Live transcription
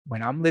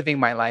when I'm living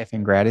my life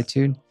in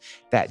gratitude,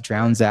 that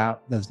drowns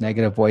out those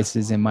negative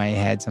voices in my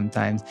head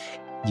sometimes.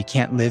 You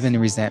can't live in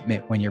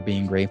resentment when you're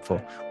being grateful.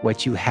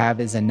 What you have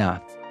is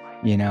enough,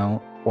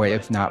 or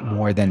if not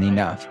more than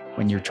enough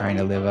when you're trying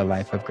to live a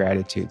life of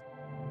gratitude.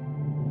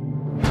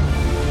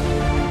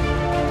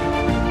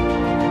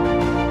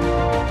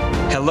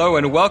 Hello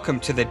and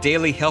welcome to the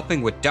Daily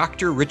Helping with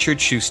Dr.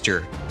 Richard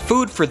Schuster.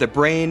 Food for the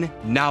brain,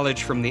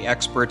 knowledge from the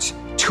experts,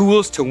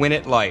 tools to win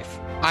at life.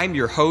 I'm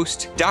your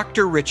host,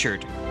 Dr.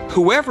 Richard.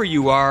 Whoever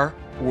you are,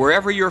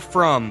 wherever you're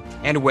from,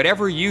 and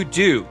whatever you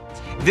do,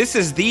 this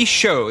is the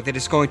show that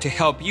is going to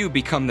help you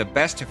become the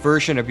best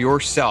version of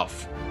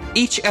yourself.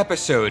 Each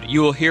episode,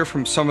 you will hear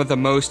from some of the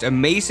most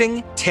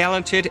amazing,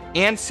 talented,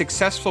 and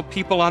successful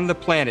people on the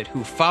planet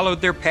who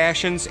followed their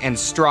passions and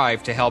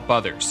strive to help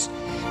others.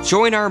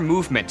 Join our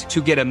movement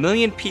to get 1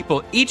 million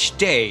people each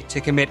day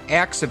to commit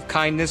acts of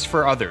kindness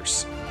for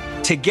others.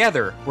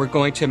 Together, we're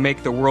going to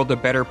make the world a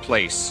better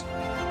place.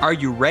 Are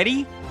you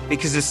ready?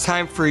 Because it's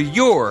time for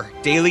your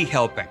Daily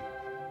Helping.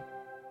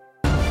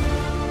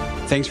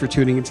 Thanks for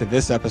tuning into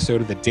this episode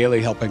of the Daily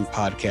Helping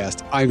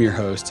Podcast. I'm your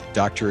host,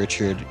 Dr.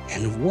 Richard,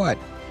 and what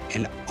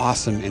an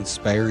awesome,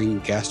 inspiring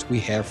guest we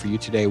have for you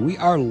today. We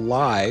are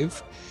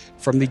live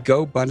from the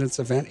Go Abundance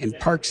event in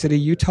Park City,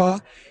 Utah,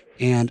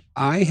 and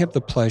I have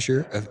the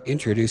pleasure of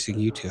introducing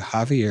you to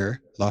Javier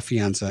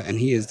Fianza, and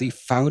he is the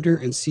founder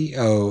and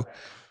CEO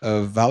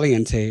of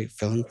Valiente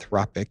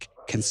Philanthropic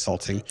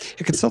Consulting,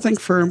 a consulting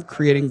firm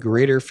creating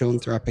greater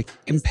philanthropic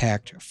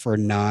impact for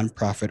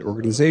nonprofit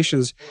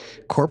organizations,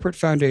 corporate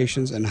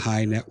foundations, and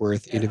high net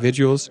worth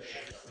individuals.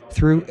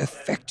 Through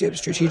effective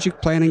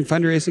strategic planning,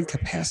 fundraising,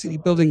 capacity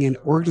building, and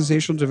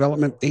organizational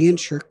development, they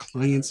ensure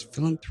clients'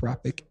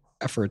 philanthropic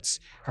efforts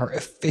are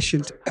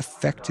efficient,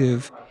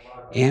 effective,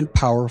 and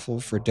powerful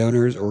for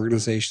donors,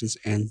 organizations,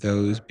 and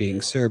those being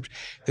served.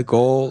 The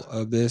goal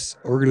of this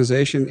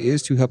organization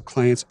is to help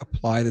clients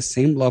apply the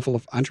same level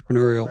of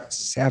entrepreneurial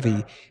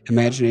savvy,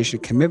 imagination,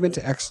 commitment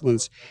to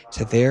excellence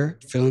to their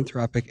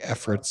philanthropic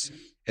efforts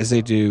as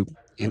they do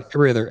in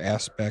every other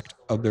aspect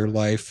of their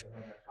life.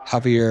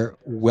 Javier,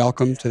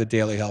 welcome to the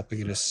Daily Helping.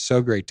 It is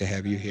so great to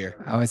have you here.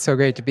 Oh, it's so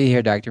great to be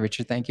here, Dr.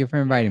 Richard. Thank you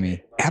for inviting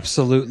me.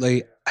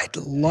 Absolutely. I'd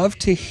love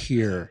to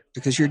hear,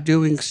 because you're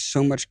doing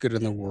so much good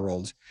in the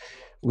world.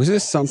 Was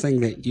this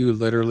something that you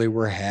literally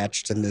were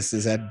hatched and this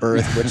is at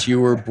birth what you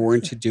were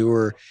born to do?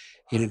 Or,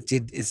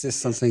 is this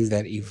something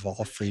that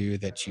evolved for you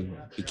that you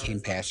became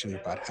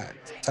passionate about?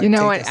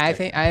 I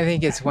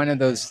think it's one of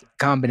those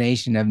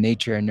combination of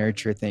nature and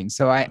nurture things.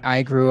 So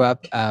I grew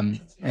up in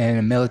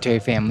a military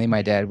family.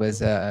 My dad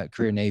was a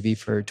career Navy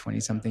for 20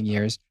 something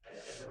years.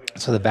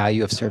 So the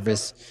value of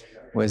service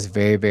was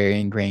very, very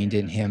ingrained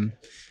in him.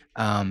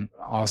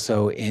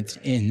 Also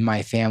in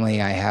my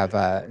family, I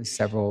have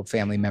several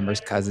family members,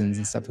 cousins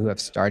and stuff who have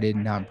started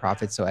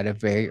nonprofits. So at a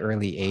very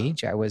early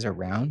age, I was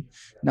around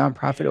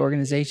nonprofit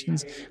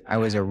organizations. I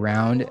was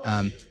around,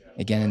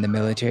 again, in the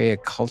military, a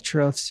culture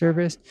of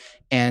service.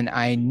 And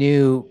I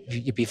knew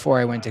before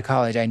I went to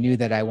college, I knew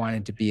that I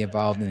wanted to be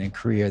involved in a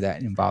career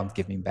that involved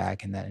giving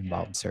back and that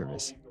involved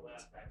service.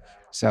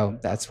 So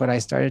that's what I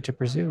started to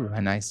pursue.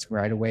 And I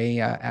right away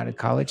out of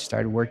college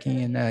started working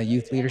in a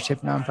youth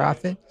leadership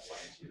nonprofit.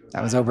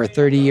 That was over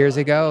 30 years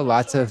ago.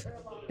 Lots of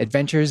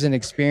adventures and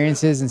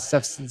experiences and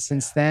stuff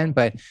since then.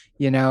 But,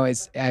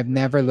 I've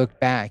never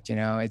looked back.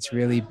 It's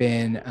really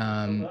been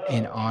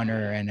an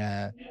honor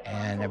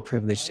and a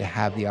privilege to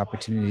have the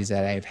opportunities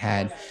that I've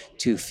had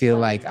to feel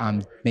like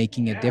I'm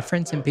making a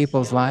difference in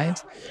people's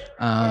lives,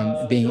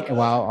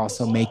 while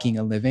also making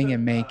a living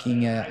and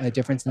making a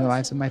difference in the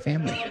lives of my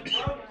family.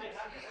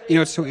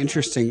 It's so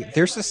interesting.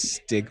 There's a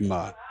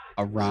stigma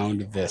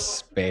around this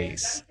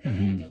space.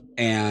 Mm-hmm.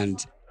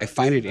 And I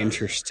find it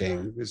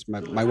interesting because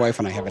my wife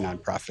and I have a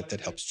nonprofit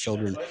that helps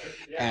children.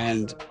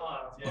 And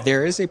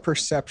there is a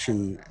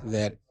perception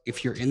that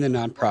if you're in the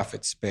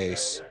nonprofit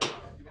space,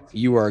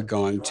 you are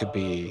going to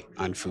be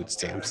on food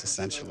stamps,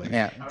 essentially.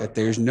 Yeah. That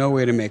there's no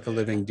way to make a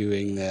living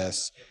doing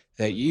this,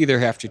 that you either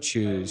have to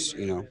choose,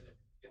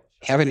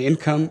 have an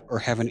income or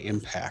have an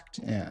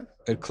impact. Yeah.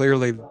 But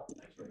clearly,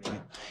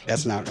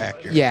 that's not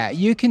accurate. Yeah,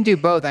 you can do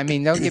both. I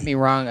mean, don't get me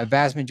wrong. A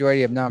vast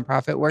majority of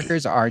nonprofit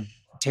workers are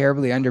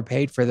terribly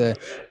underpaid for the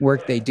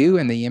work they do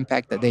and the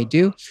impact that they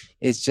do.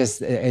 It's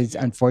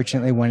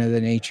unfortunately one of the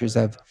natures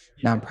of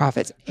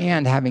nonprofits.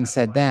 And having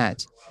said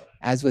that,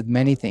 as with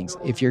many things,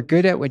 if you're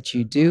good at what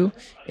you do,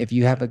 if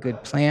you have a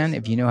good plan,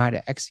 if you know how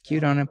to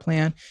execute on a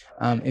plan,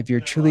 if you're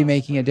truly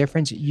making a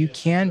difference, you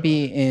can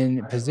be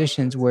in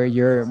positions where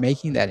you're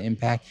making that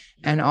impact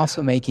and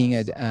also making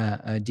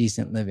a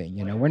decent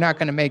living. We're not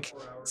going to make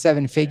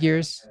 7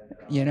 figures,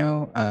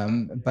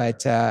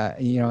 but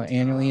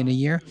annually in a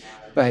year.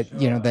 But,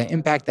 the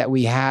impact that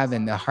we have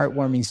and the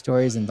heartwarming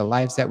stories and the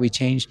lives that we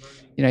change,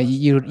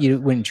 you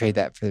wouldn't trade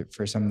that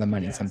for some of the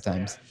money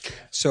sometimes.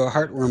 So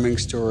heartwarming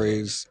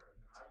stories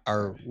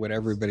are what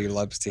everybody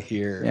loves to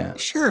hear. Yeah.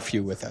 Share a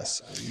few with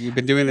us. You've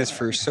been doing this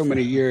for so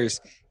many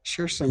years.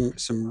 Share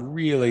some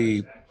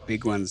really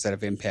big ones that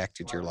have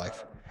impacted your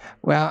life.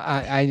 Well,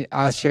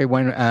 I'll share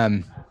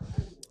one.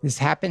 This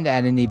happened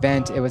at an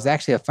event. It was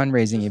actually a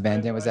fundraising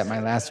event. It was at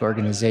my last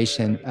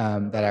organization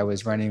that I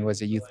was running. It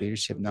was a youth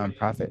leadership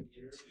nonprofit.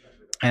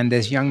 And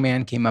this young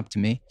man came up to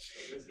me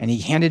and he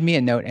handed me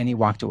a note and he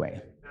walked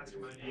away.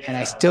 And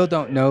I still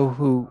don't know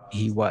who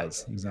he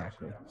was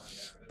exactly.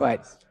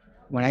 But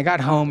when I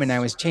got home and I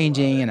was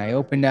changing and I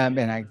opened up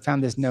and I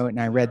found this note and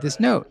I read this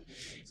note,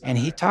 and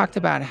he talked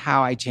about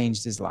how I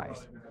changed his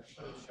life.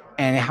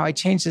 And how I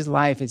changed his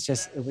life, it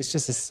was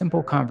just a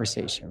simple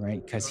conversation,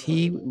 right? Because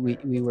we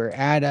were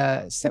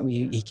at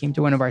he came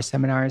to one of our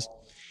seminars.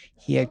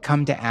 He had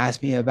come to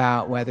ask me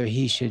about whether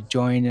he should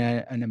join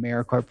an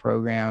AmeriCorps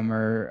program,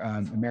 or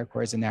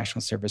AmeriCorps is a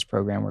national service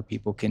program where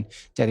people can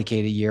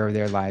dedicate a year of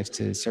their lives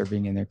to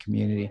serving in their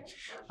community.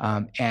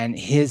 And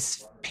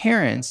his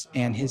parents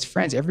and his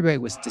friends, everybody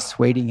was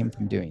dissuading him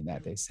from doing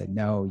that. They said,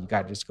 no, you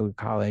got to just go to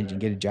college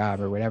and get a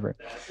job or whatever.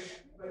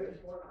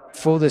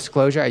 Full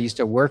disclosure, I used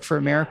to work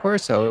for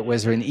AmeriCorps, so it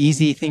was an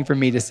easy thing for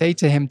me to say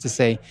to him, to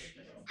say,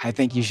 I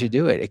think you should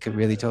do it. It could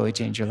really totally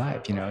change your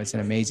life. You know, it's an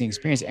amazing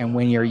experience. And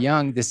when you're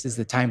young, this is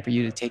the time for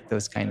you to take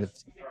those kinds of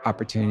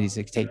opportunities,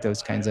 to take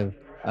those kinds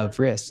of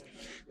risks.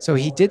 So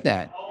he did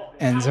that.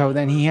 And so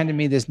then he handed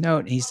me this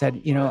note. He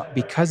said, you know,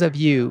 because of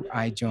you,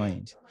 I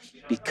joined.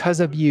 Because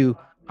of you,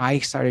 I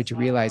started to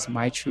realize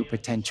my true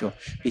potential.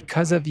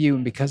 Because of you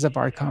and because of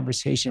our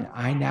conversation,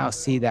 I now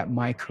see that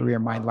my career,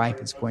 my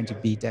life is going to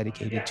be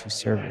dedicated to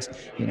service.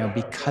 You know,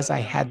 because I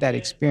had that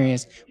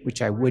experience,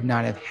 which I would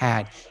not have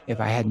had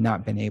if I had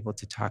not been able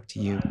to talk to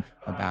you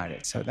about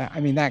it. So that, I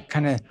mean, that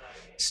kind of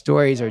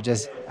stories are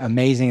just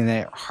amazing and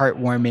they're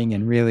heartwarming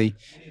and really,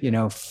 you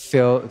know,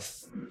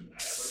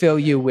 fill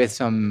you with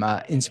some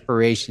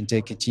inspiration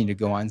to continue to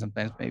go on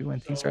sometimes, maybe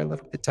when things are a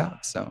little bit tough.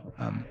 So,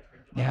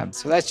 yeah,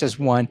 so that's just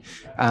one.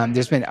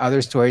 There's been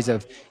other stories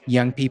of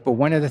young people.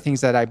 One of the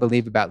things that I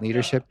believe about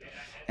leadership,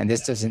 and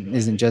this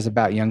isn't just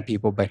about young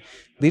people, but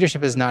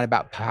leadership is not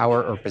about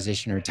power or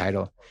position or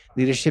title.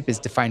 Leadership is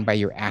defined by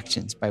your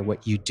actions, by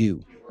what you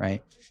do,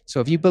 right? So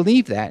if you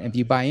believe that, if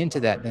you buy into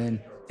that, then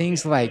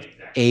things like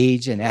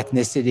age and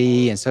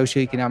ethnicity and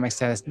socioeconomic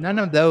status, none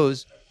of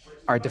those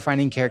are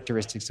defining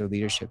characteristics of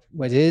leadership.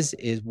 What is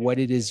what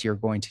it is you're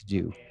going to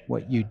do.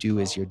 What you do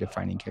is your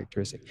defining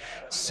characteristic.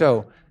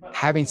 So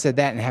having said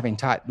that, and having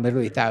taught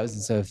literally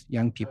thousands of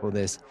young people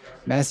this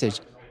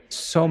message,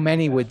 so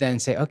many would then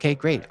say, okay,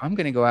 great, I'm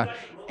going to go out,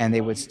 and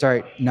they would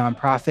start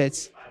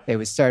nonprofits, they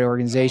would start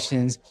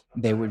organizations,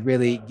 they would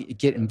really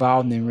get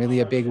involved in really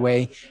a big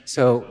way.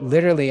 So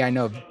literally, I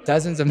know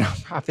dozens of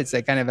nonprofits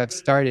that kind of have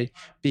started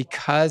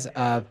because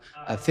of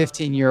a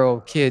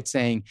 15-year-old kid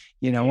saying,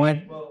 you know what,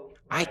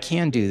 I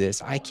can do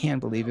this. I can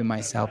believe in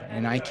myself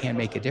and I can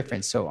make a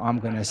difference. So I'm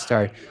going to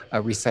start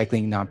a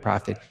recycling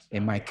nonprofit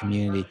in my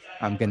community.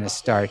 I'm going to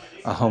start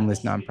a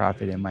homeless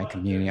nonprofit in my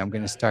community. I'm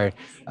going to start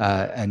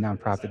a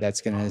nonprofit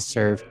that's going to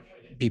serve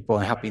people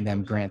and helping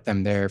them, grant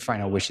them their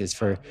final wishes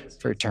for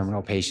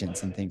terminal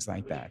patients and things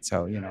like that.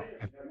 So, you know,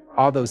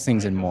 all those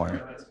things and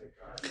more.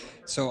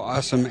 So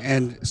awesome.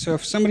 And so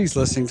if somebody's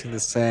listening to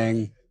this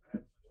saying,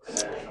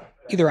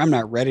 either I'm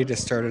not ready to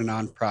start a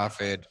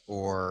nonprofit,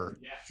 or,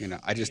 you know,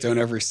 I just don't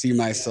ever see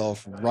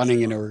myself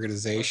running an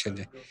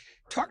organization,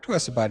 talk to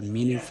us about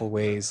meaningful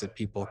ways that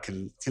people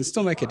can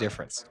still make a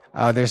difference.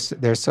 Oh,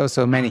 there's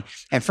so many.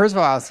 And first of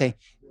all, I'll say,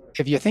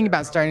 if you're thinking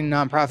about starting a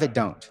nonprofit,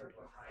 don't.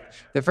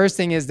 The first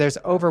thing is there's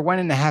over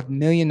 1.5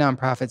 million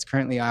nonprofits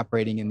currently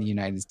operating in the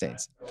United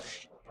States.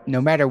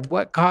 No matter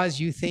what cause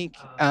you think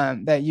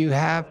that you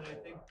have,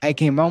 I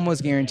can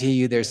almost guarantee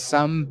you there's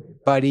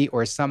somebody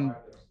or some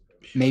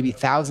maybe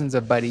thousands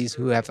of buddies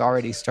who have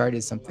already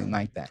started something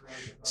like that.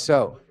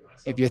 So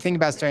if you're thinking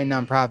about starting a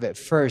nonprofit,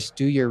 first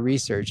do your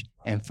research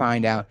and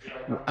find out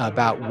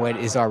about what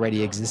is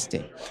already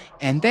existing.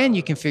 And then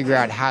you can figure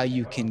out how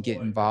you can get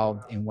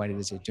involved in what it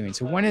is you're doing.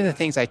 So one of the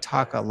things I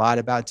talk a lot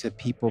about to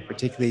people,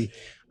 particularly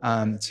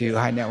to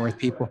high net worth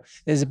people,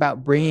 is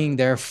about bringing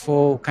their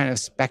full kind of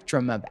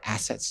spectrum of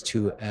assets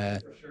to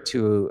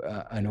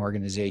an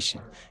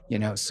organization. You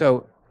know,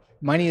 so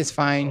money is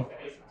fine.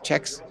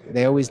 Checks,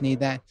 they always need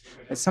that.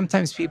 But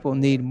sometimes people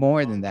need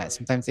more than that.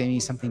 Sometimes they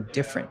need something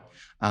different.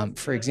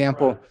 For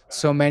example,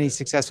 so many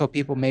successful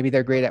people, maybe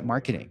they're great at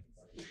marketing.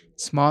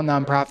 Small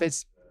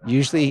nonprofits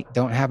usually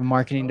don't have a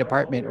marketing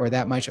department or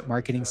that much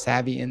marketing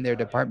savvy in their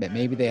department.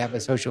 Maybe they have a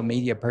social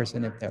media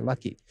person if they're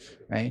lucky,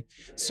 right?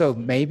 So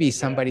maybe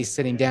somebody's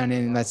sitting down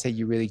and let's say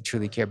you really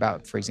truly care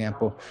about, for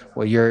example,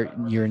 well, you're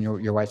in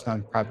your wife's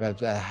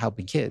nonprofit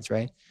helping kids,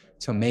 right?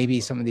 So maybe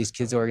some of these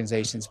kids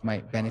organizations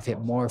might benefit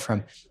more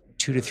from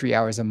 2 to 3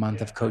 hours a month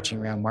of coaching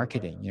around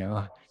marketing. You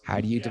know, how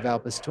do you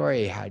develop a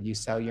story? How do you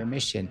sell your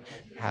mission?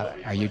 How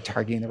are you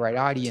targeting the right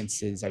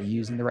audiences? Are you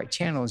using the right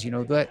channels? You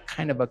know, that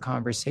kind of a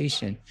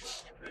conversation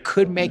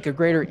could make a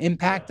greater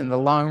impact in the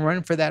long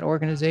run for that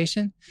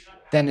organization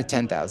than a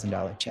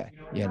 $10,000 check.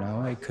 You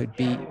know, it could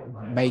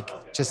make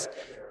just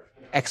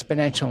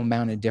exponential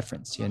amount of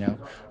difference. You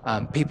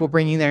know, people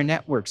bringing their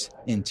networks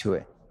into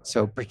it.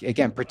 So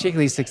again,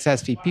 particularly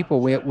successful people,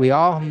 we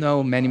all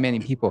know many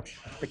people,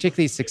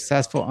 particularly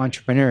successful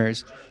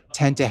entrepreneurs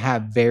tend to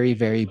have very,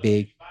 very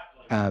big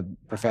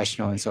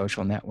professional and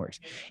social networks.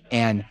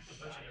 And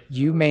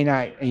you may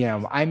not,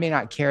 I may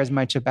not care as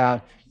much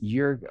about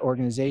your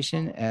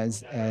organization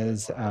as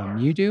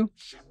you do,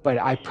 but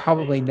I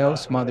probably know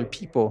some other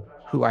people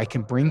who I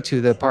can bring to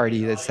the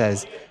party that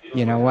says,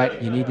 you know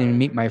what, you need to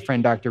meet my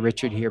friend Dr.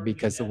 Richard here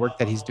because the work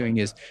that he's doing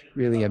is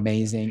really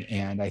amazing.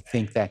 And I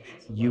think that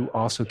you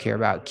also care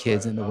about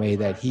kids in the way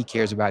that he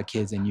cares about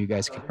kids, and you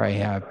guys could probably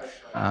have,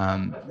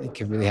 it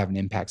could really have an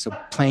impact. So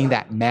playing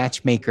that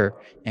matchmaker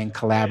and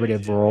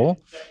collaborative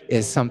role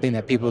is something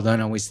that people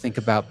don't always think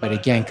about, but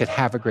again, could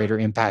have a greater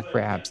impact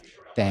perhaps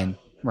than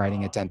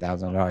writing a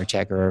 $10,000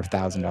 check or a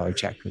 $1,000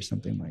 check or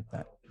something like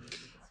that.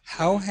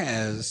 How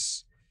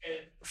has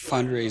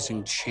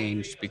fundraising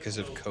changed because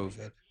of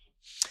COVID?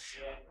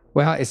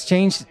 Well, it's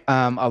changed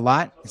a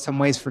lot, in some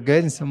ways for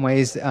good, in some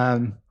ways,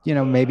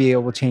 maybe it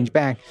will change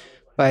back.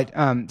 But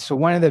so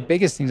one of the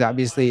biggest things,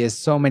 obviously, is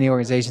so many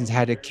organizations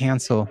had to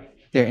cancel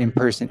their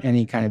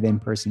any kind of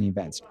in-person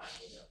events.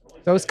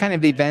 Those kind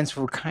of events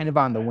were kind of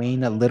on the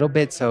wane a little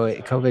bit. So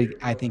COVID,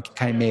 I think,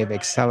 kind of may have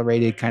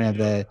accelerated kind of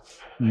the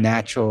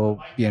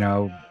natural,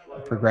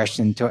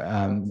 progression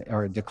to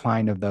or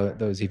decline of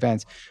those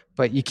events.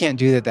 But you can't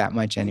do that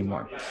much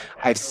anymore.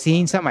 I've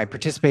seen some. I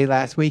participated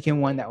last week in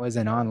one that was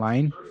an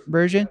online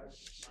version.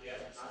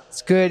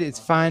 It's good. It's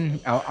fun.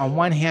 On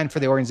one hand, for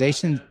the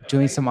organization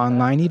doing some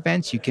online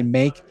events, you can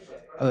make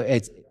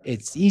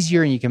it's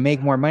easier and you can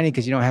make more money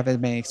because you don't have as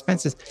many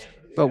expenses.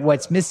 But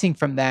what's missing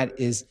from that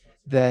is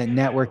the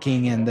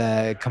networking and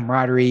the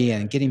camaraderie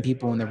and getting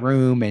people in the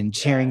room and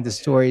sharing the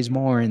stories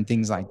more and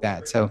things like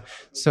that. So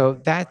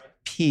that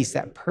piece,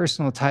 that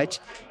personal touch,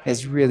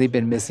 has really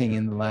been missing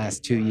in the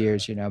last 2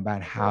 years.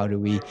 About how do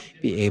we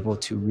be able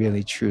to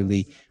really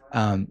truly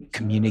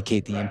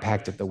communicate the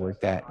impact of the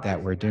work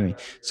that we're doing.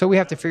 So we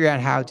have to figure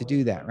out how to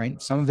do that,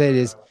 right? Some of it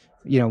is,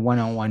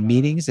 one-on-one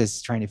meetings,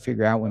 is trying to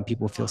figure out when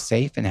people feel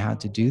safe and how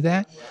to do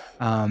that.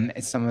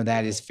 And some of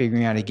that is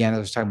figuring out, again, I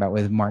was talking about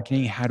with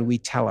marketing, how do we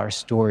tell our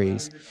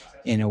stories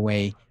in a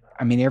way?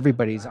 I mean,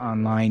 everybody's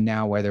online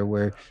now, whether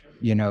we're,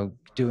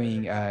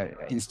 doing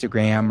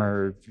Instagram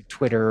or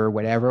Twitter or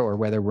whatever, or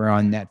whether we're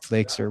on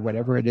Netflix or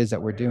whatever it is that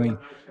we're doing,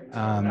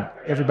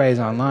 everybody's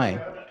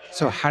online.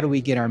 So how do we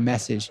get our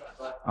message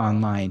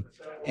online?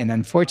 And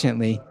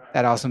unfortunately,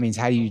 that also means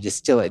how do you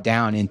distill it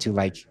down into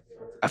like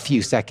a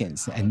few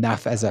seconds,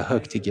 enough as a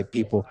hook to get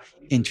people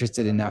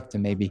interested enough to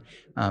maybe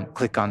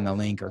click on the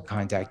link or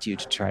contact you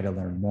to try to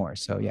learn more.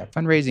 So yeah,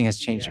 fundraising has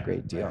changed a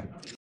great deal.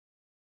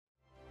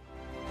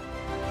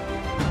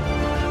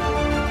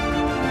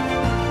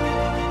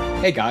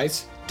 Hey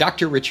guys,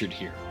 Dr. Richard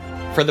here.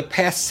 For the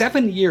past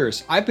 7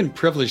 years, I've been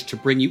privileged to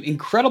bring you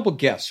incredible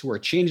guests who are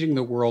changing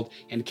the world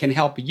and can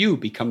help you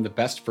become the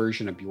best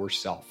version of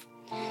yourself.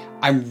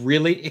 I'm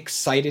really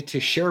excited to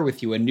share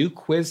with you a new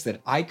quiz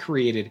that I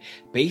created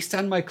based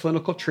on my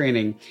clinical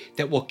training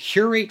that will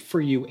curate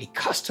for you a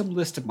custom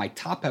list of my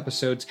top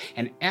episodes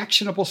and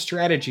actionable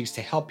strategies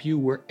to help you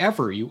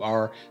wherever you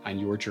are on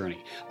your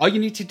journey. All you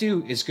need to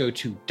do is go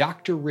to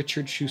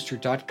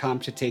drrichardschuster.com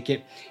to take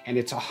it, and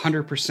it's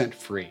 100%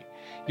 free.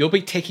 You'll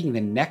be taking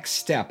the next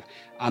step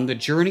on the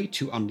journey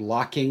to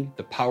unlocking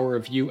the power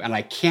of you, and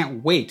I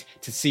can't wait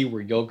to see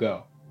where you'll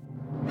go.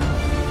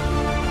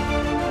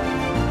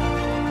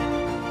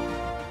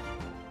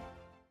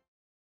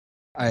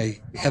 I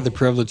had the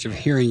privilege of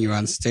hearing you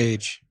on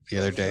stage the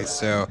other day.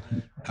 So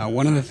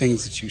one of the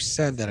things that you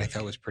said that I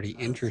thought was pretty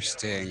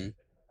interesting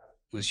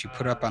was you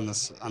put up on the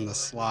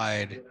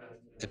slide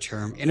the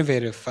term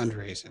innovative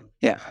fundraising.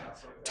 Yeah.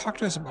 Talk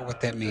to us about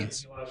what that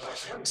means.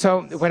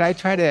 So when I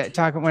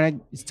talk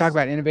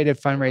about innovative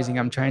fundraising,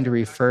 I'm trying to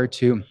refer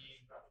to,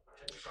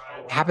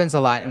 happens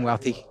a lot in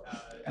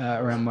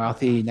around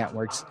wealthy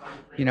networks,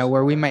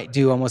 where we might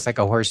do almost like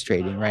a horse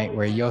trading, right?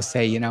 Where you'll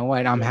say, you know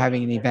what, I'm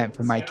having an event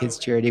for my kids'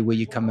 charity. Will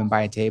you come and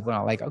buy a table? And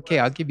I'm like, okay,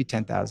 I'll give you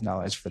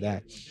 $10,000 for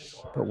that.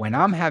 But when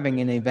I'm having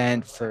an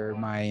event for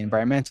my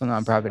environmental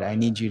nonprofit, I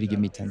need you to give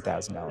me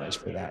 $10,000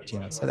 for that.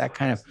 So that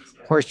kind of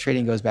horse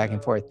trading goes back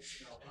and forth.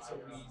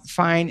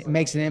 Fine, it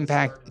makes an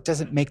impact. It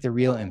doesn't make the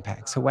real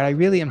impact. So what I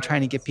really am trying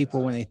to get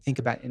people when they think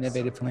about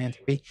innovative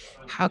philanthropy,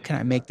 how can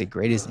I make the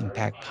greatest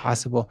impact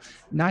possible,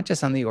 not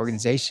just on the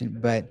organization,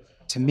 but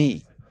to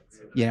me,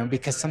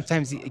 because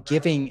sometimes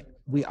giving,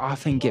 we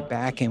often get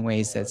back in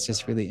ways that's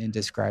just really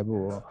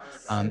indescribable.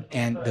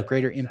 And the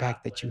greater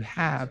impact that you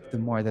have, the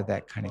more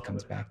that kind of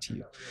comes back to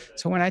you.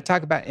 So when I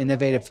talk about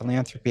innovative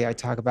philanthropy, I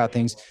talk about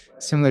things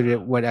similar to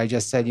what I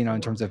just said,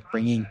 in terms of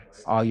bringing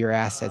all your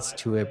assets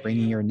to it,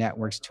 bringing your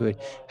networks to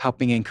it,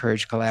 helping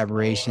encourage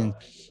collaboration,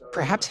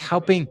 perhaps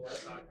helping.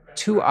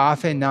 Too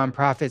often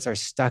nonprofits are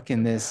stuck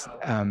in this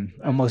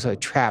almost a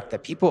trap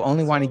that people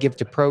only want to give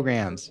to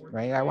programs,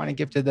 right? I want to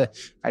give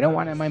I don't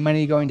want my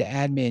money going to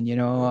admin,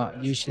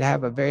 you should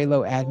have a very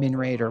low admin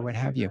rate or what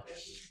have you.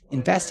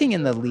 Investing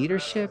in the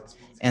leadership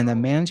and the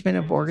management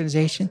of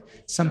organization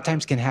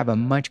sometimes can have a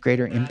much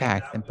greater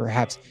impact than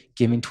perhaps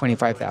giving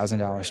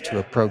 $25,000 to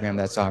a program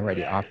that's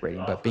already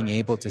operating, but being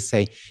able to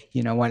say,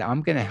 you know what,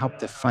 I'm going to help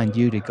to fund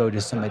you to go to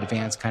some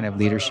advanced kind of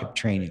leadership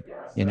training,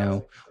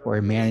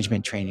 or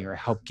management training, or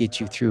help get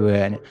you through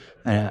an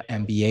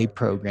MBA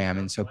program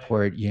and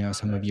support,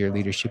 some of your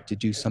leadership to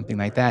do something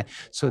like that,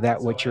 so that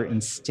what you're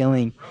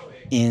instilling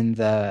in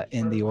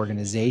the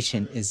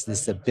organization is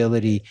this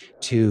ability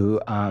to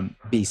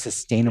be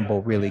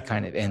sustainable, really,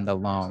 kind of in the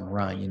long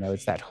run.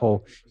 It's that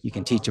whole, you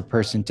can teach a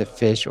person to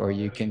fish or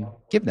you can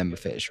give them a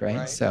fish,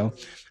 right? So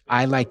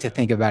I like to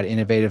think about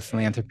innovative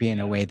philanthropy in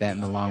a way that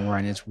in the long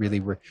run is really,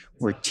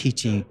 we're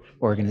teaching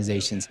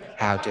organizations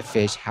how to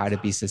fish, how to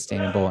be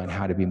sustainable, and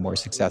how to be more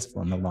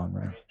successful in the long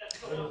run.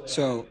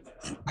 So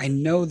I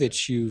know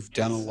that you've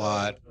done a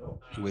lot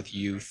with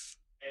youth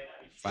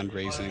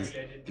fundraising,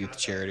 youth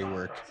charity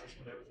work.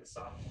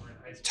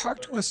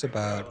 Talk to us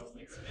about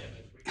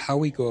how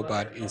we go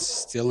about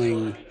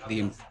instilling the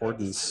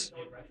importance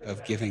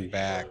of giving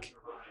back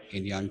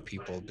in young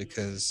people,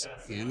 because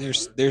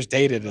there's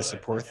data to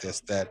support this,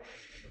 that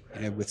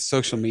with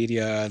social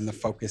media and the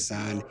focus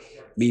on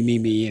me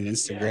and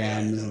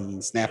Instagrams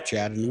and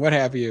Snapchat and what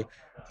have you,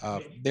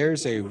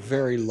 there's a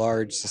very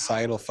large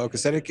societal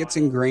focus that it gets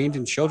ingrained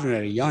in children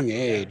at a young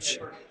age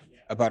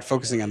about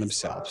focusing on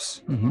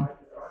themselves. Mm-hmm.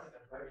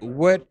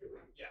 What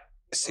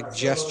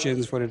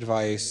suggestions, what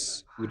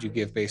advice would you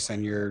give based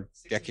on your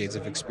decades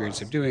of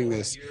experience of doing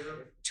this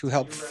to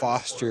help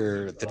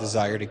foster the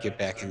desire to give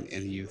back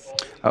in youth?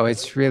 Oh,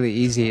 it's really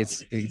easy.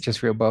 It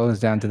just real boils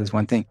down to this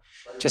one thing: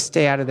 just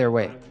stay out of their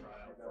way.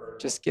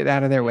 Just get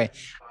out of their way.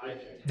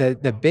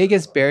 The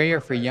biggest barrier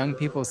for young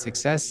people's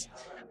success,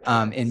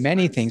 in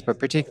many things, but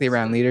particularly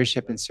around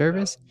leadership and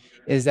service,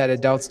 is that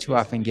adults too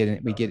often get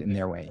in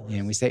their way.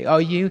 We say, "Oh,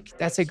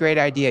 that's a great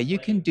idea. You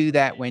can do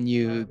that when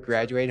you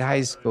graduate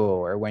high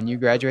school, or when you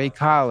graduate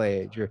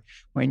college, or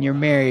when you're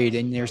married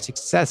and you're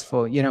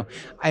successful."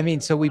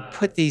 So we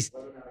put these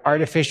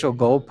artificial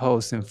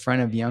goalposts in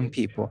front of young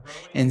people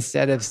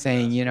instead of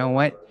saying, "You know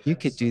what, you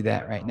could do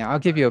that right now." I'll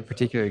give you a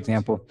particular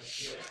example.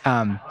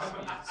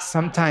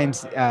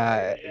 Sometimes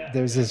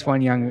there's this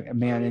one young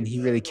man, and he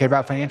really cared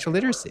about financial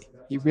literacy.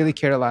 He really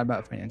cared a lot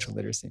about financial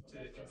literacy.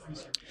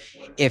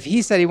 If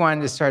he said he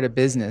wanted to start a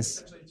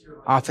business,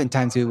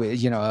 oftentimes we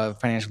would, a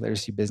financial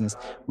literacy business,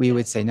 we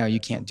would say, "No, you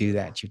can't do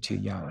that. You're too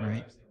young,"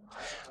 right?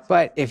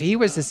 But if he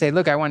was to say,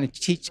 "Look, I want to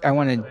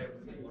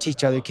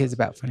teach other kids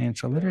about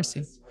financial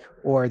literacy,"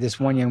 or this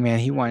one young man,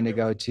 he wanted to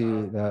go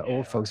to the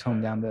old folks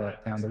home down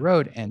the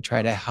road and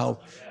try to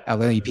help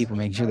elderly people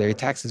make sure their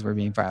taxes were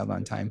being filed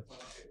on time.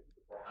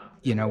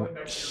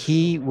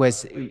 He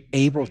was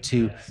able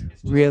to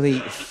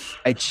really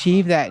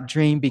achieve that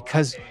dream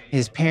because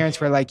his parents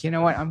were like, "You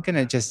know what, I'm going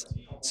to just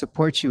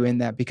support you in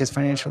that, because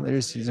financial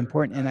literacy is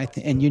important. And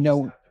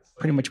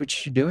pretty much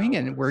what you're doing,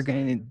 and we're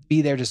going to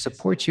be there to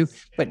support you,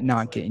 but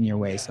not get in your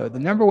way." So the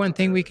number one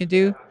thing we can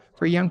do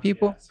for young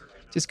people,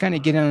 just kind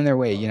of get in their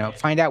way,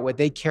 find out what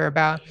they care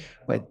about,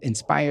 what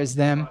inspires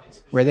them,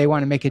 where they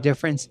want to make a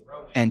difference,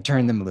 and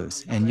turn them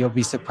loose. And you'll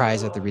be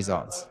surprised at the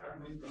results.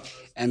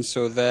 And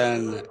so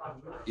then,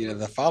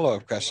 the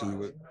follow-up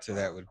question to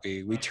that would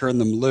be, we turn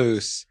them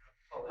loose.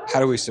 How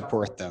do we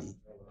support them?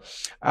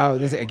 Oh,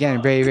 this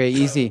again, very, very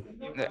easy.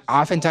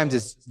 Oftentimes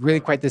it's really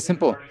quite this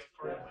simple.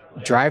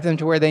 Drive them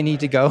to where they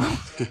need to go,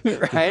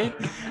 right?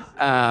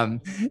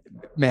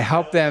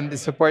 Help them,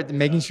 support them,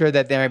 making sure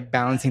that they're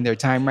balancing their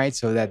time right,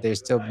 so that they're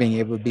still being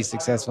able to be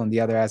successful in the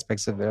other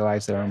aspects of their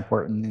lives that are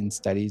important, in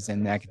studies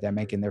and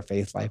academic and their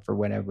faith life, or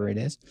whatever it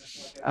is.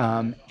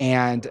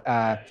 And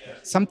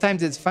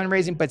sometimes it's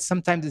fundraising, but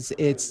sometimes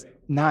it's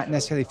not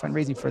necessarily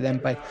fundraising for them,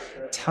 but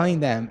telling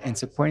them and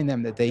supporting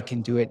them that they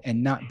can do it,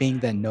 and not being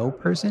the no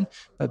person,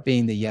 but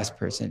being the yes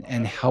person,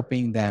 and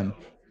helping them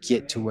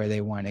get to where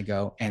they want to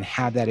go and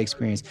have that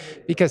experience.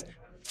 Because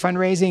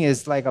fundraising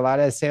is like a lot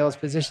of sales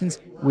positions.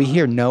 We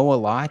hear no a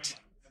lot.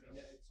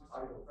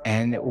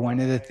 And one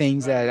of the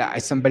things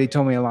that somebody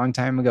told me a long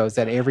time ago is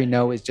that every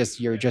no is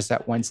you're just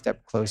that one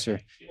step closer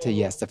to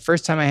yes. The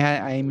first time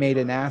I made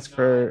an ask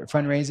for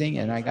fundraising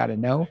and I got a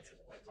no,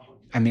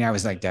 I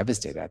was like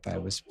devastated. I thought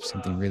it was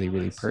something really,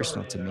 really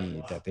personal to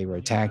me, that they were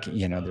attacking,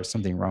 there's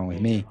something wrong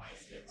with me.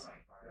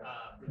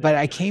 But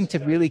I came to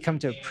really come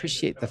to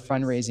appreciate the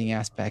fundraising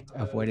aspect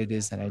of what it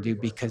is that I do,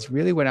 because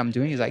really what I'm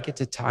doing is I get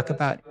to talk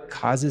about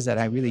causes that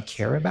I really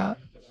care about,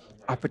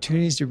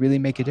 opportunities to really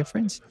make a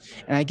difference.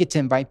 And I get to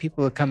invite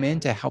people to come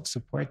in to help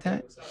support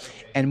that.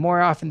 And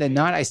more often than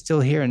not, I still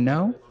hear a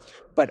no.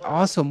 But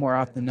also more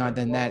often than not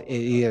than that, it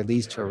either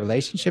leads to a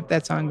relationship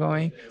that's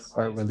ongoing,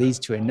 or it leads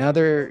to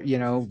another,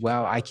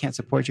 well, I can't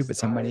support you, but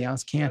somebody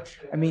else can.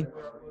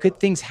 Good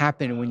things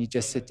happen when you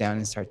just sit down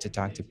and start to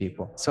talk to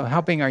people. So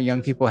helping our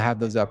young people have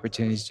those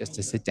opportunities just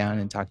to sit down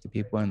and talk to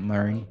people and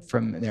learn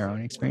from their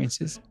own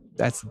experiences,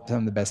 that's some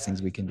of the best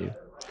things we can do.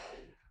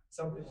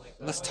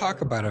 Let's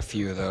talk about a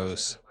few of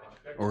those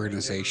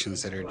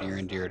organizations that are near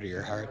and dear to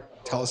your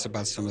heart. Tell us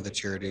about some of the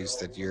charities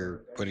that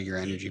you're putting your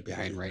energy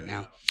behind right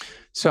now.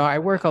 So I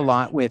work a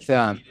lot with,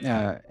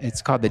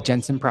 it's called the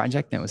Jensen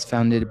Project, and it was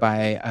founded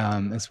by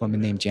this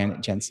woman named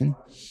Janet Jensen.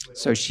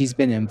 So she's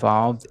been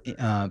involved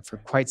for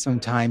quite some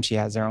time. She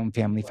has her own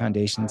family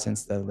foundation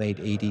since the late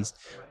 80s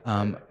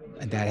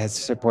that has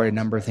supported a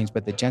number of things.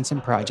 But the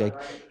Jensen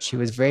Project, she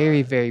was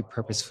very, very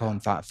purposeful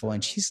and thoughtful.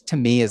 And she's, to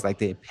me, is like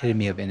the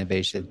epitome of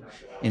innovation,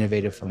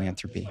 innovative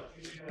philanthropy,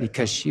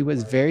 because she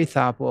was very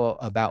thoughtful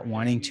about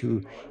wanting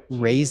to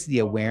raise the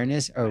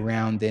awareness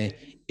around the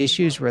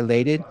issues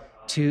related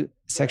to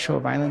sexual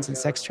violence and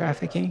sex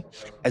trafficking,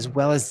 as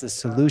well as the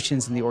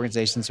solutions and the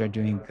organizations that are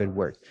doing good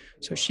work.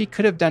 So she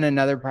could have done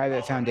another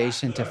private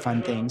foundation to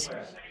fund things,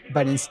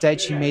 but instead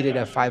she made it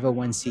a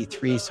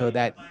 501c3 so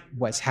that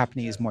what's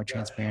happening is more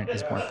transparent,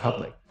 is more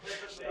public.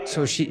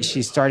 So she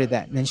started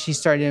that, and then she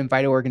started to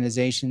invite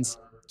organizations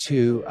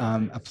to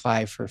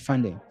apply for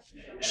funding.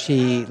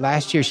 She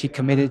last year she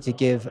committed to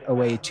give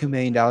away $2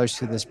 million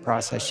to this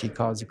process she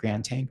calls a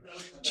grant tank.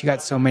 She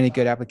got so many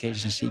good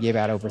applications, she gave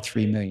out over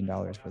 $3 million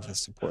worth of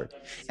support,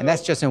 and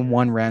that's just in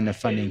one round of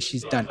funding.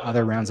 She's done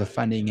other rounds of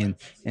funding,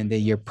 and the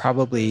year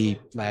probably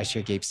last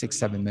year gave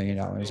 $6-7 million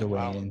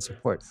away in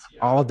support,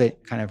 all of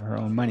it kind of her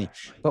own money.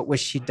 But what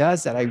she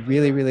does that I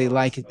really really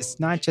like, it's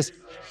not just,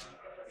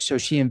 so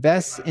she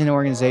invests in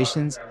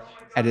organizations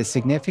at a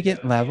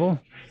significant level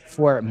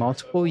for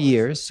multiple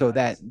years so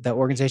that the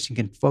organization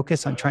can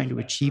focus on trying to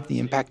achieve the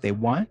impact they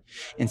want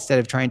instead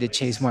of trying to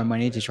chase more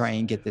money to try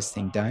and get this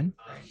thing done.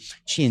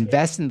 She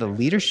invests in the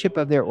leadership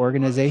of their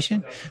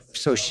organization.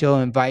 So she'll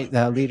invite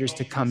the leaders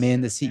to come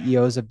in, the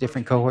CEOs of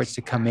different cohorts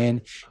to come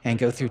in and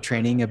go through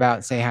training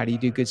about, say, how do you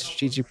do good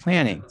strategic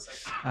planning?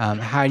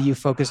 How do you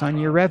focus on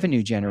your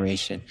revenue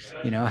generation?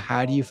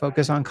 How do you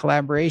focus on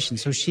collaboration?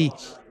 So she,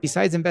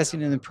 besides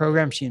investing in the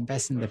program, she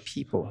invests in the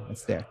people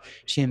that's there.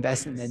 She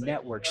invests in the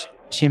networks.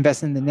 She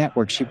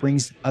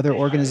brings other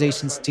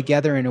organizations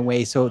together in a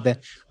way so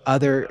that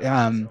other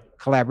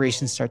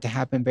collaborations start to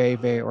happen very,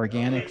 very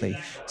organically.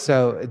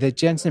 So the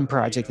Jensen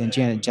Project and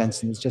Janet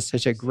Jensen is just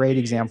such a great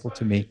example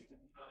to me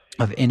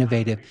of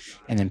innovative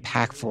and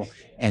impactful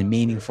and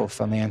meaningful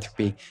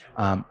philanthropy.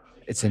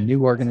 It's a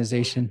new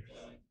organization.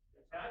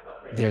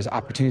 There's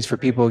opportunities for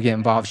people to get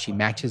involved. She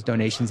matches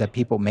donations that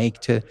people make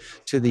to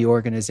the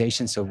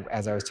organization. So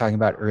as I was talking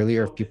about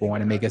earlier, if people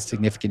want to make a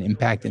significant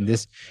impact in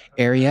this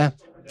area,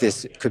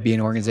 this could be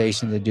an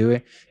organization to do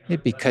it,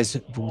 because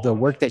the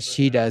work that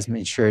she does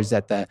ensures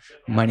that the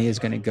money is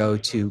going to go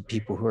to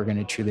people who are going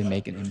to truly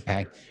make an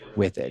impact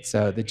with it.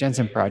 So the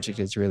Jensen Project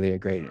is really a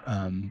great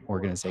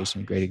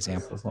organization, a great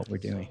example of what we're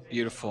doing.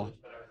 Beautiful.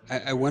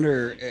 I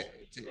wonder,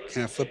 to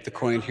kind of flip the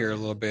coin here a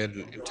little bit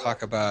and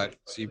talk about,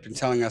 so you've been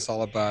telling us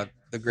all about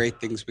the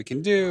great things we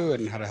can do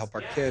and how to help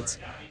our kids.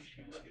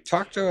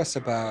 Talk to us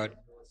about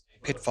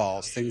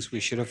pitfalls, things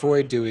we should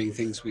avoid doing,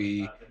 things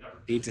we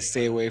need to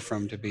stay away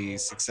from to be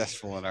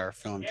successful in our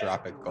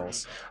philanthropic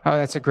goals. Oh,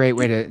 that's a great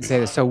way to say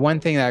this. So one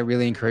thing that I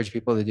really encourage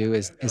people to do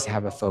is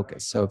have a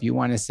focus. So if you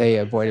want to say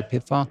avoid a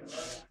pitfall,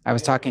 I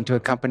was talking to a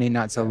company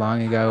not so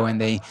long ago,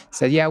 and they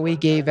said, yeah, we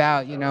gave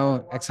out,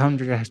 X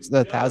hundreds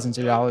of thousands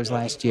of dollars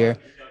last year.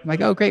 I'm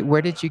like, oh, great.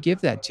 Where did you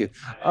give that to?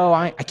 Oh,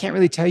 I can't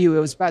really tell you. It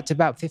was about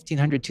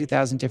 1,500,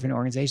 2,000 different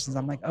organizations.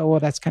 I'm like, oh, well,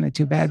 that's kind of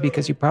too bad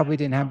because you probably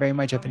didn't have very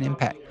much of an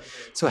impact.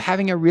 So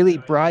having a really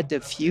broad,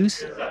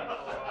 diffuse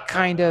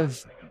kind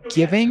of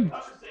giving,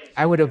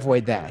 I would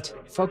avoid that.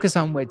 Focus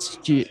on what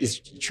is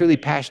truly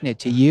passionate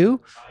to you,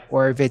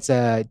 or if it's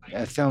a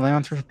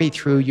philanthropy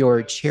through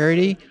your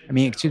charity,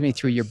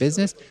 through your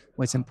business,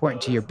 what's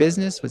important to your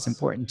business, what's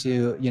important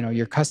to,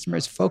 your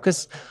customers.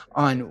 Focus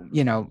on,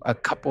 a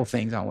couple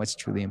things on what's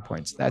truly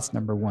important. So that's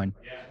number one.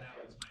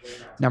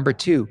 Number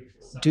two,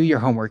 do your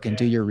homework and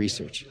do your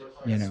research.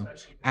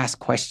 Ask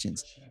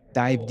questions,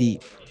 dive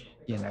deep.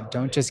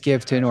 Don't just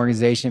give to an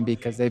organization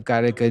because they've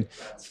got a good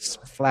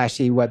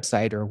flashy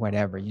website or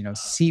whatever.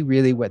 See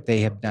really what they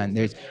have done.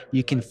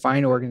 You can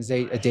find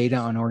data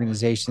on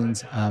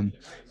organizations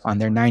on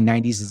their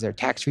 990s as their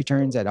tax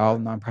returns that all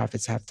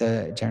nonprofits have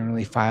to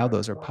generally file.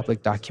 Those are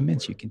public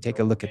documents. You can take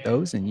a look at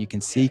those and you can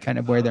see kind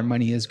of where their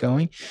money is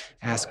going.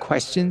 Ask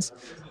questions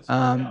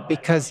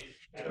because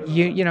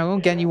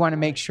again, you want to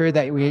make sure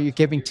that you're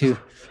giving to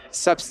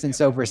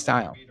substance over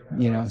style.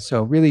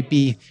 So really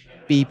be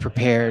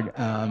prepared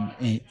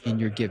in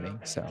your giving.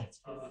 So,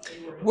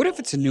 what if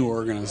it's a new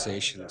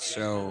organization?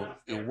 So,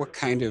 what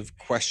kind of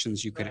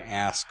questions you can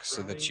ask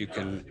so that you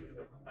can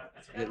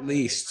at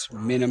least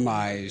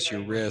minimize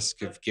your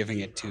risk of giving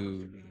it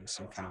to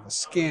some kind of a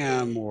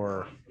scam,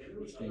 or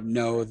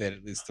know that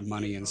at least the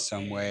money in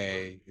some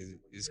way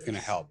is going to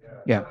help?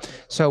 Yeah.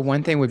 So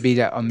one thing would be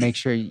to make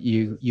sure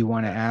you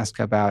want to ask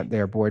about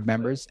their board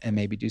members and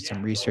maybe do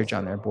some research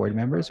on their board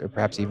members, or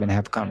perhaps even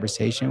have a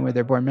conversation with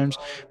their board members,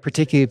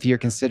 particularly if you're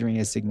considering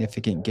a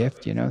significant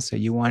gift, so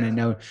you want to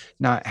know,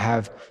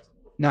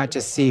 not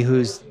just see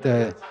who's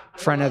the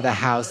front of the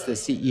house, the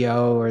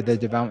CEO or the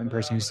development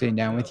person who's sitting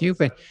down with you,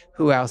 but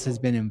who else has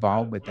been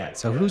involved with that.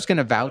 So who's going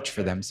to vouch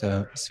for them,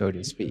 so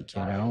to speak,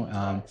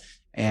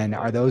 and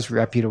are those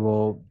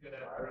reputable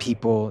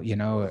people,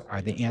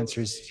 are the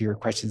answers to your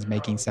questions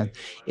making sense?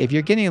 If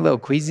you're getting a little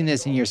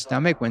queasiness in your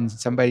stomach when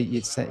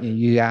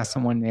you ask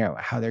someone,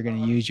 how they're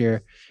going to use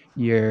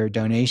your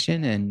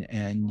donation,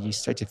 and you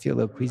start to feel a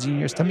little queasy in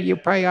your stomach, you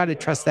probably ought to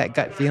trust that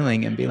gut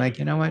feeling and be like,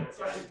 you know what,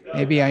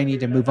 maybe I need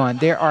to move on.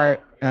 There are,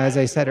 as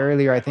I said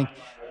earlier, I think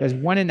there's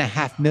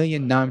 1.5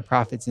 million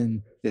nonprofits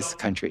in this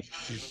country.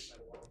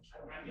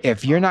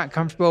 If you're not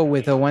comfortable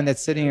with the one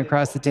that's sitting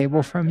across the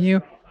table from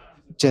you,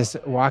 just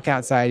walk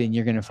outside and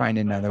you're going to find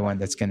another one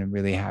that's going to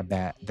really have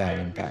that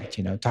impact.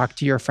 Talk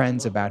to your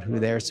friends about who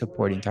they're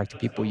supporting. Talk to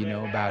people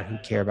about who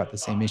care about the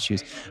same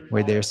issues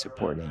where they're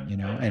supporting.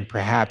 And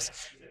perhaps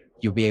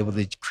you'll be able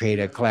to create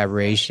a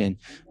collaboration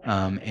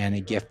and a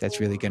gift that's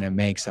really going to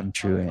make some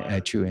true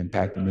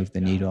impact and move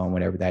the needle on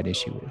whatever that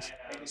issue is.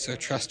 So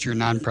trust your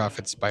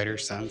nonprofit spider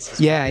sense.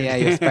 Yeah,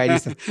 your spidey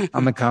sense.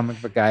 I'm a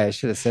comic book guy. I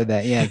should have said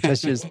that. Yeah,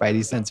 trust your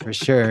spidey sense for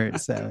sure.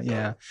 So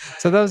yeah.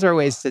 So those are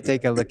ways to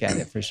take a look at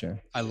it for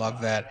sure. I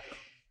love that.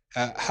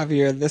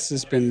 Javier, this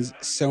has been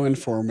so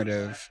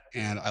informative,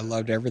 and I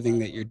loved everything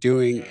that you're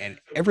doing and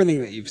everything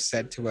that you've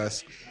said to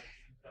us.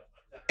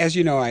 As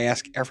you know, I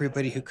ask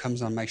everybody who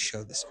comes on my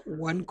show this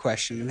one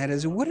question, and that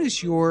is, what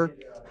is your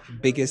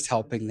biggest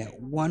helping, that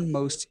one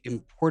most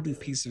important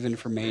piece of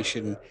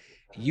information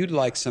you'd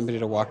like somebody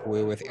to walk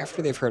away with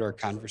after they've heard our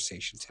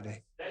conversation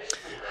today?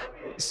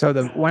 So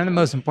one of the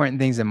most important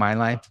things in my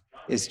life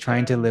is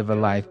trying to live a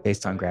life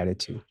based on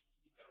gratitude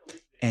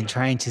and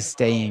trying to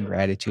stay in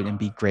gratitude and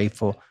be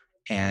grateful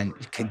and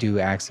can do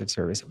acts of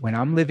service. When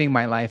I'm living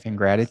my life in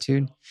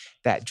gratitude,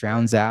 that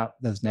drowns out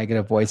those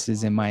negative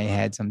voices in my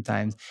head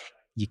sometimes.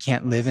 You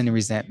can't live in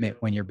resentment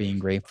when you're being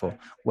grateful.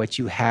 What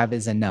you have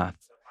is enough,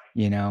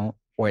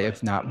 or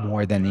if not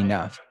more than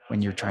enough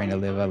when you're trying to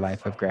live a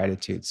life of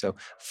gratitude. So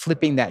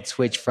flipping that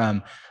switch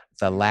from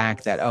the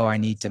lack that, I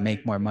need to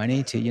make more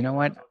money, to, you know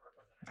what?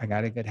 I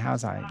got a good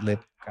house.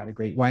 Got a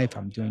great wife.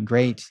 I'm doing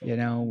great.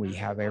 We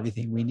have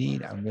everything we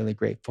need. I'm really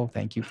grateful.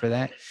 Thank you for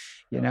that.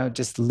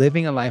 Just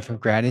living a life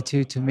of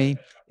gratitude to me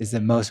is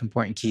the most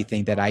important key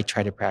thing that I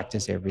try to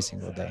practice every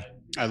single day.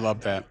 I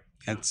love that.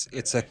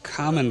 It's a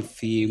common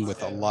theme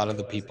with a lot of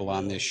the people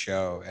on this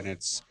show, and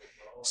it's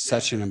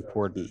such an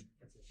important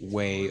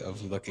way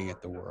of looking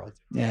at the world.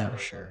 Yeah, for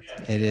sure.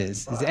 It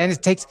is. And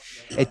it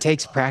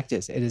takes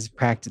practice. It is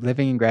practice.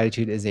 Living in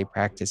gratitude is a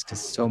practice, because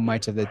so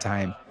much of the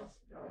time,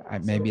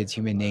 maybe it's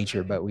human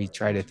nature, but we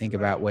try to think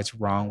about what's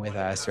wrong with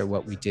us or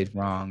what we did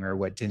wrong or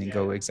what didn't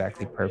go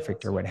exactly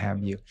perfect or what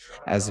have you,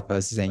 as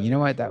opposed to saying, you know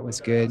what, that was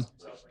good.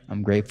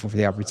 I'm grateful for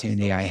the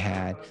opportunity I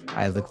had.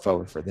 I look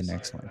forward for the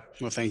next one.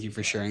 Well, thank you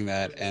for sharing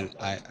that. And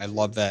I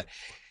love that.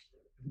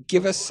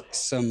 Give us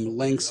some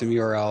links, some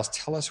URLs.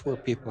 Tell us where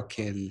people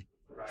can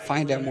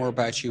find out more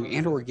about you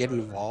and or get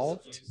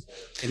involved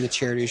in the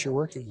charities you're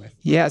working with.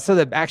 Yeah, so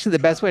the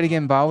best way to get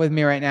involved with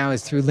me right now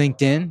is through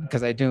LinkedIn,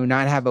 because I do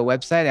not have a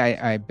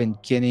website. I've been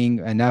getting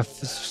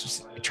enough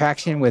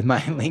traction with my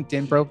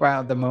LinkedIn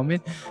profile at the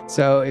moment.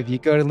 So if you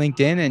go to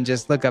LinkedIn and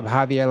just look up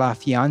Javier La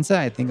Fianza,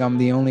 I think I'm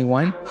the only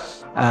one.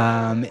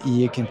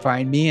 You can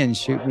find me and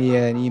shoot me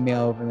an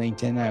email over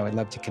LinkedIn. I would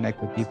love to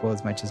connect with people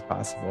as much as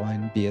possible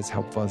and be as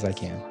helpful as I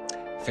can.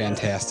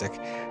 Fantastic.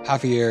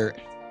 Javier,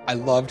 I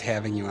loved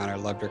having you on. I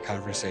loved our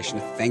conversation.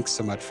 Thanks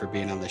so much for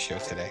being on the show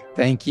today.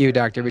 Thank you,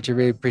 Dr. Richard.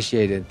 Really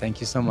appreciate it. Thank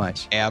you so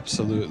much.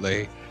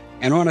 Absolutely.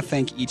 And I want to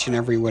thank each and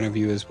every one of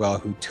you as well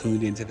who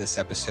tuned into this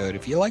episode.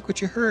 If you like what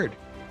you heard,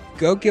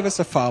 go give us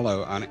a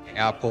follow on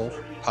Apple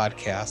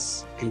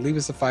Podcasts and leave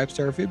us a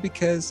 5-star review,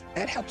 because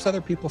that helps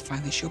other people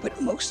find the show.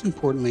 But most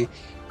importantly,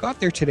 go out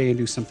there today and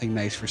do something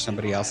nice for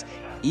somebody else,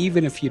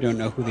 even if you don't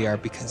know who they are,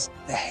 because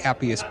the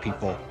happiest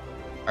people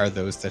are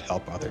those that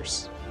help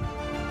others.